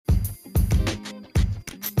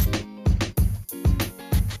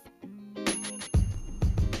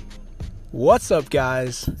What's up,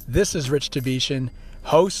 guys? This is Rich Tabishan,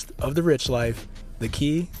 host of The Rich Life, the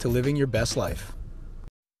key to living your best life.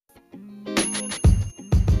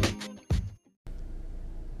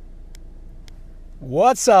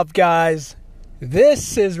 What's up, guys?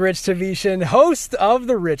 This is Rich Tabishan, host of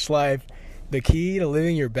The Rich Life, the key to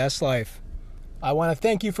living your best life. I want to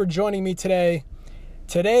thank you for joining me today.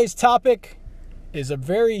 Today's topic is a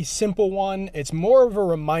very simple one. It's more of a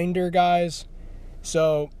reminder, guys.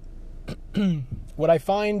 So what I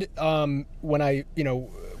find when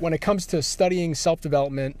it comes to studying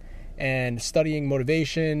self-development and studying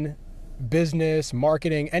motivation, business,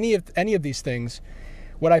 marketing, any of these things,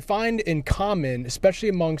 what I find in common, especially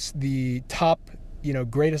amongst the top,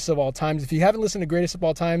 greatest of all times. If you haven't listened to Greatest of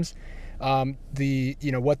All Times, what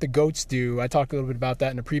the GOATs do, I talked a little bit about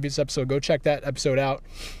that in a previous episode. Go check that episode out.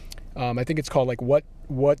 I think it's called like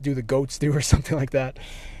what do the GOATs do or something like that.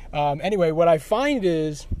 Anyway, what I find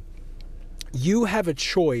is you have a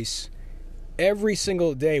choice every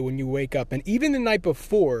single day when you wake up, and even the night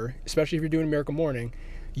before, especially if you're doing a Miracle Morning,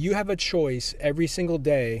 you have a choice every single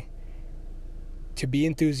day to be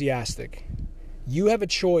enthusiastic. You have a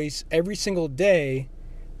choice every single day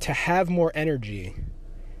to have more energy.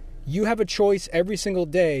 You have a choice every single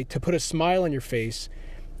day to put a smile on your face.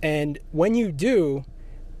 And when you do,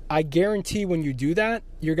 I guarantee when you do that,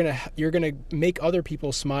 you're gonna make other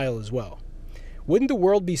people smile as well. Wouldn't the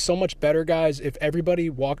world be so much better, guys, if everybody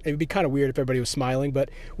walked? It would be kind of weird if everybody was smiling, but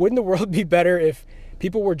wouldn't the world be better if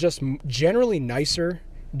people were just generally nicer,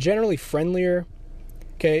 generally friendlier?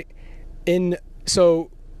 Okay. So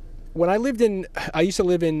when I used to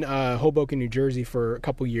live in Hoboken, New Jersey for a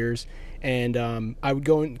couple years, and I would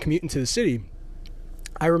go and commute into the city.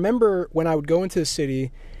 I remember when I would go into the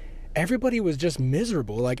city, everybody was just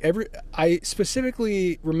miserable. I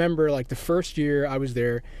specifically remember like the first year I was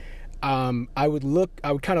there, I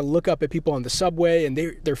would kind of look up at people on the subway, and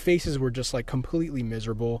their faces were just like completely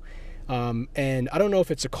miserable. And I don't know if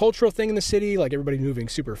it's a cultural thing in the city, like everybody's moving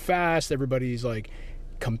super fast, everybody's like,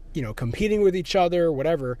 competing with each other,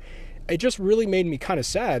 whatever. It just really made me kind of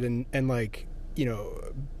sad and like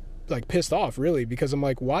pissed off, really, because I'm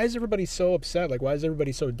like, why is everybody so upset? Like, why is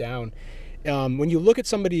everybody so down? When you look at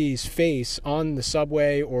somebody's face on the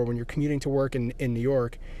subway or when you're commuting to work in New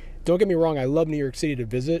York, don't get me wrong, I love New York City to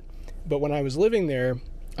visit, but when I was living there,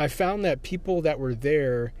 I found that people that were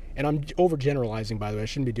there, and I'm overgeneralizing, by the way, I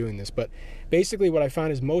shouldn't be doing this, but basically what I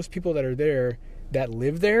found is most people that are there, that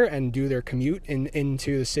live there and do their commute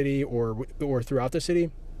into the city or throughout the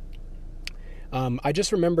city, I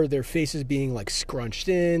just remember their faces being like scrunched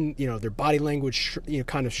in, their body language,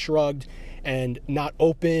 kind of shrugged and not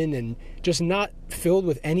open and just not filled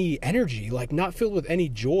with any energy, like not filled with any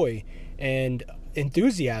joy and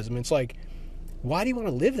enthusiasm. It's like, why do you want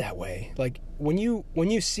to live that way? Like when you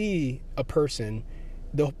see a person,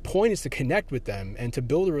 the point is to connect with them and to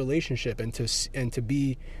build a relationship and to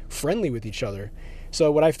be friendly with each other.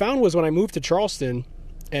 So what I found was when I moved to Charleston,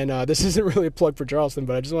 and this isn't really a plug for Charleston,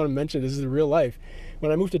 but I just want to mention this is real life.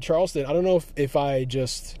 When I moved to Charleston, I don't know if I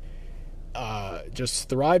just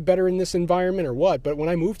thrive better in this environment or what, but when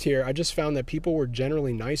I moved here, I just found that people were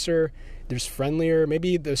generally nicer, they're friendlier.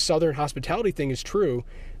 Maybe the Southern hospitality thing is true,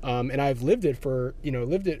 and I've lived it for I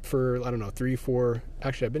don't know, 3, 4.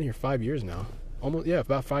 Actually, I've been here 5 years now.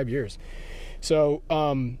 About 5 years. So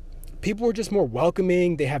people were just more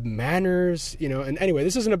welcoming. They have manners, and anyway,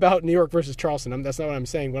 this isn't about New York versus Charleston. That's not what I'm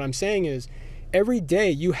saying. What I'm saying is every day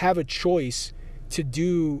you have a choice to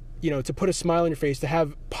do, to put a smile on your face, to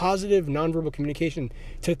have positive nonverbal communication,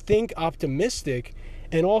 to think optimistic,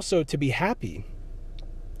 and also to be happy.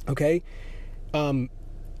 Okay?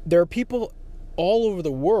 There are people all over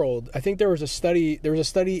the world. I think there was a study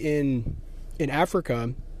in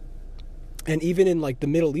Africa and even in like the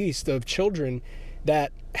Middle East of children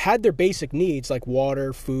that had their basic needs like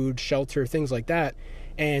water, food, shelter, things like that.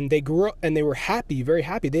 And they grew up and they were happy, very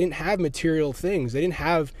happy. They didn't have material things. They didn't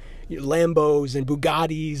have Lambos and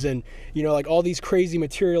Bugattis and, like all these crazy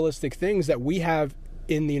materialistic things that we have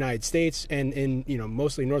in the United States and in,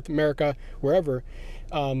 mostly North America, wherever.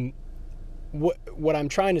 What I'm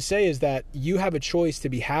trying to say is that you have a choice to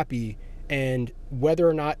be happy, and whether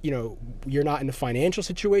or not, you're not in the financial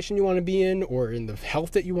situation you want to be in or in the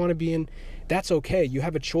health that you want to be in, that's okay. You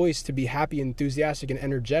have a choice to be happy, enthusiastic, and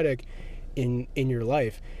energetic in your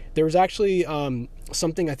life. There was actually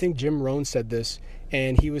something, I think Jim Rohn said this,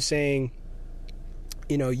 and he was saying,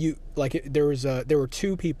 there were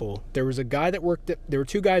two people. There were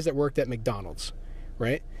two guys that worked at McDonald's,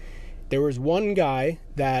 right? There was one guy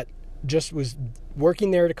that just was working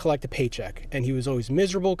there to collect a paycheck, and he was always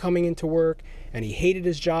miserable coming into work, and he hated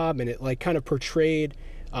his job, and it like kind of portrayed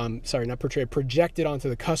projected onto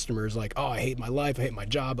the customers like, oh, I hate my life, I hate my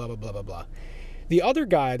job, blah, blah, blah, blah, blah. The other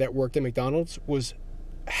guy that worked at McDonald's was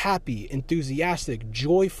happy, enthusiastic,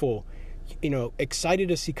 joyful, excited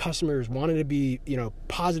to see customers, wanted to be,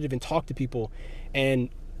 positive and talk to people. And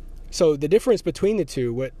so the difference between the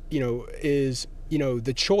two, is,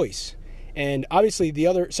 the choice. And obviously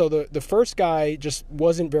the first guy just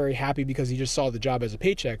wasn't very happy because he just saw the job as a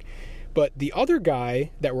paycheck. But the other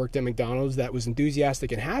guy that worked at McDonald's that was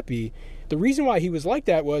enthusiastic and happy, the reason why he was like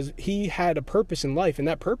that was he had a purpose in life, and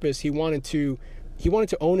that purpose, he wanted to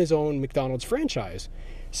own his own McDonald's franchise.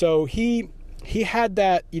 So he had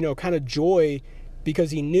that, kind of joy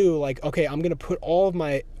because he knew like, okay, I'm going to put all of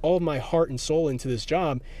my heart and soul into this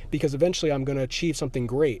job because eventually I'm going to achieve something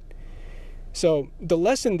great. So the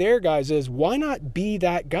lesson there, guys, is why not be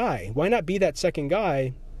that guy? Why not be that second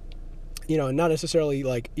guy? Not necessarily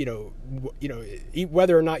like,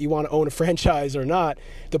 whether or not you want to own a franchise or not.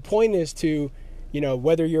 The point is to,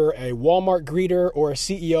 whether you're a Walmart greeter or a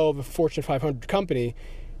CEO of a Fortune 500 company,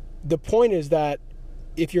 the point is that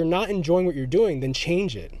if you're not enjoying what you're doing, then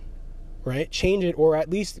change it, right? Change it, or at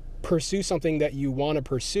least pursue something that you want to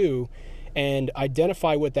pursue and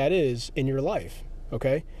identify what that is in your life,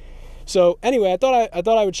 okay? So anyway, I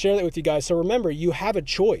thought I would share that with you guys. So remember, you have a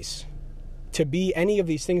choice to be any of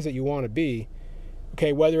these things that you want to be,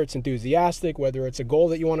 okay? Whether it's enthusiastic, whether it's a goal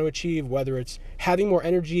that you want to achieve, whether it's having more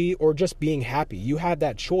energy or just being happy, you have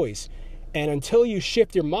that choice. And until you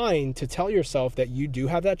shift your mind to tell yourself that you do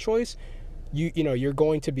have that choice, you're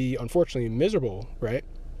going to be, unfortunately, miserable, right?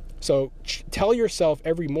 So tell yourself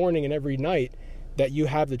every morning and every night that you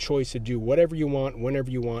have the choice to do whatever you want,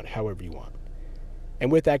 whenever you want, however you want.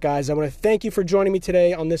 And with that, guys, I want to thank you for joining me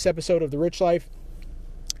today on this episode of The Rich Life.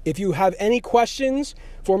 If you have any questions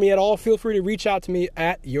for me at all, feel free to reach out to me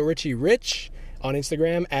at YourRichieRich on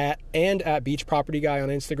Instagram and at Beach Property Guy on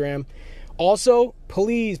Instagram. Also,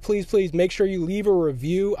 please make sure you leave a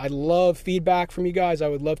review. I love feedback from you guys. I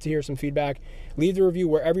would love to hear some feedback. Leave the review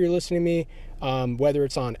wherever you're listening to me, whether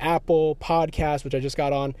it's on Apple Podcasts, which I just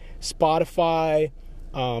got on, Spotify,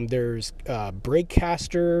 there's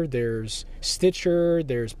Breakcaster, there's Stitcher,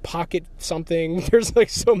 there's Pocket something. There's like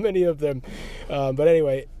so many of them. But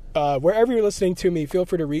anyway, wherever you're listening to me, feel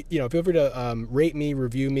free to rate me,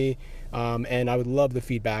 review me, and I would love the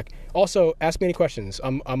feedback. Also, ask me any questions.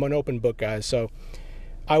 I'm an open book, guys. So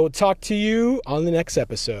I will talk to you on the next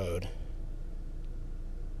episode.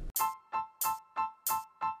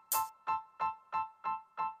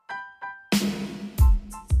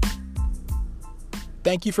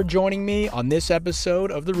 Thank you for joining me on this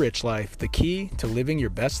episode of The Rich Life, the key to living your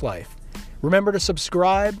best life. Remember to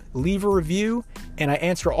subscribe, leave a review, and I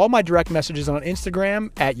answer all my direct messages on Instagram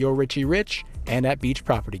at YourRichieRich and at Beach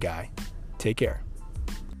Property Guy. Take care.